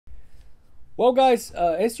Well, guys,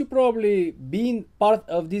 as you probably been part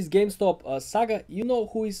of this GameStop saga, you know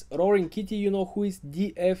who is Roaring Kitty, you know who is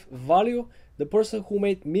DF Value, the person who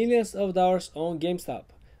made millions of dollars on GameStop.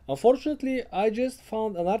 Unfortunately, I just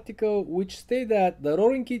found an article which states that the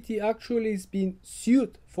Roaring Kitty actually is being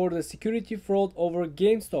sued for the security fraud over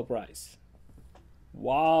GameStop price.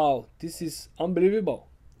 Wow, this is unbelievable.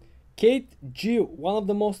 Kate Gill, one of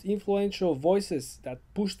the most influential voices that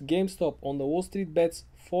pushed GameStop on the Wall Street Bets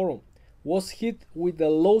forum, was hit with a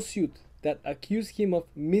lawsuit that accused him of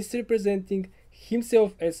misrepresenting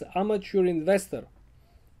himself as an amateur investor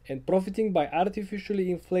and profiting by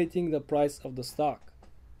artificially inflating the price of the stock.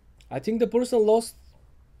 I think the person lost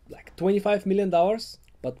like $25 million,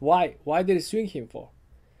 but why? Why they're suing him for?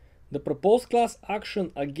 The proposed class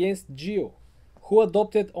action against Gill, who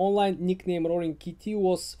adopted online nickname Roaring Kitty,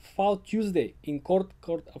 was filed Tuesday in court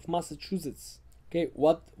of Massachusetts. Okay,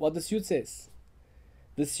 what the suit says?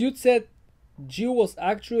 The suit said Gill was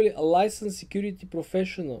actually a licensed security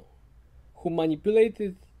professional who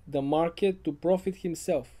manipulated the market to profit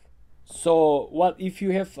himself. So what if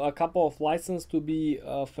you have a couple of licenses to be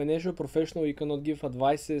a financial professional, you cannot give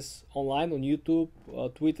advices online on YouTube,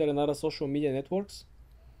 Twitter and other social media networks?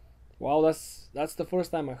 Wow, that's the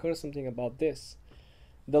first time I heard something about this.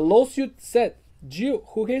 The lawsuit said Gill,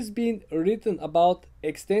 who has been written about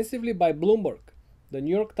extensively by Bloomberg, the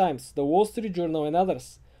New York Times, the Wall Street Journal and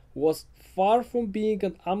others, was far from being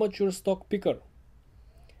an amateur stock picker.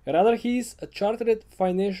 Rather, he is a chartered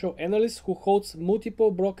financial analyst who holds multiple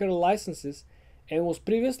broker licenses and was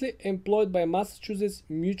previously employed by Massachusetts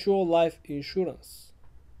Mutual Life Insurance.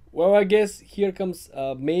 Well, I guess here comes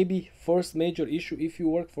maybe first major issue. If you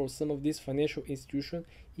work for some of these financial institutions,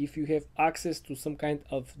 if you have access to some kind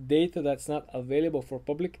of data that's not available for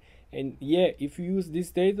public, and yeah, if you use this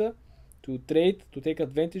data to trade, to take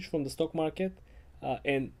advantage from the stock market,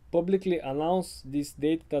 and publicly announce this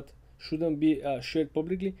data that shouldn't be shared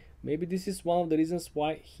publicly, maybe this is one of the reasons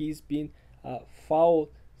why he's been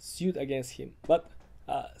sued against him. But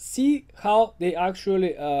see how they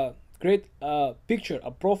actually create a picture,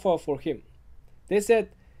 a profile for him. They said,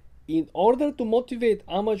 in order to motivate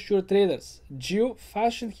amateur traders, Gill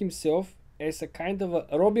fashioned himself as a kind of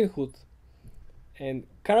a Robin Hood and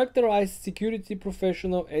characterized security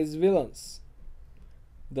professionals as villains.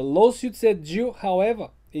 The lawsuit said Gill, however,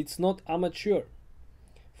 it's not amateur.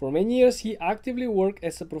 For many years, he actively worked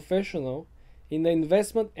as a professional in the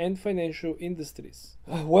investment and financial industries.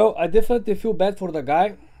 Well, I definitely feel bad for the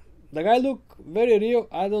guy. The guy looked very real.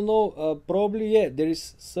 I don't know, probably, yeah, there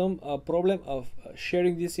is some problem of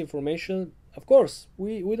sharing this information. Of course,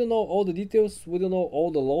 we don't know all the details. We don't know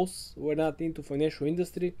all the laws. We're not into financial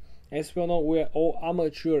industry. As we all know, we're all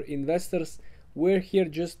amateur investors. We're here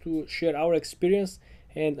just to share our experience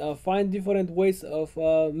and find different ways of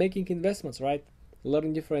making investments, right?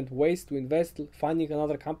 Learn different ways to invest, finding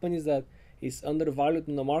another companies that is undervalued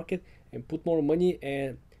in the market and put more money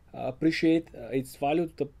and appreciate its value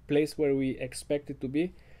to the place where we expect it to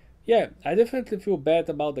be. Yeah, I definitely feel bad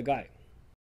about the guy.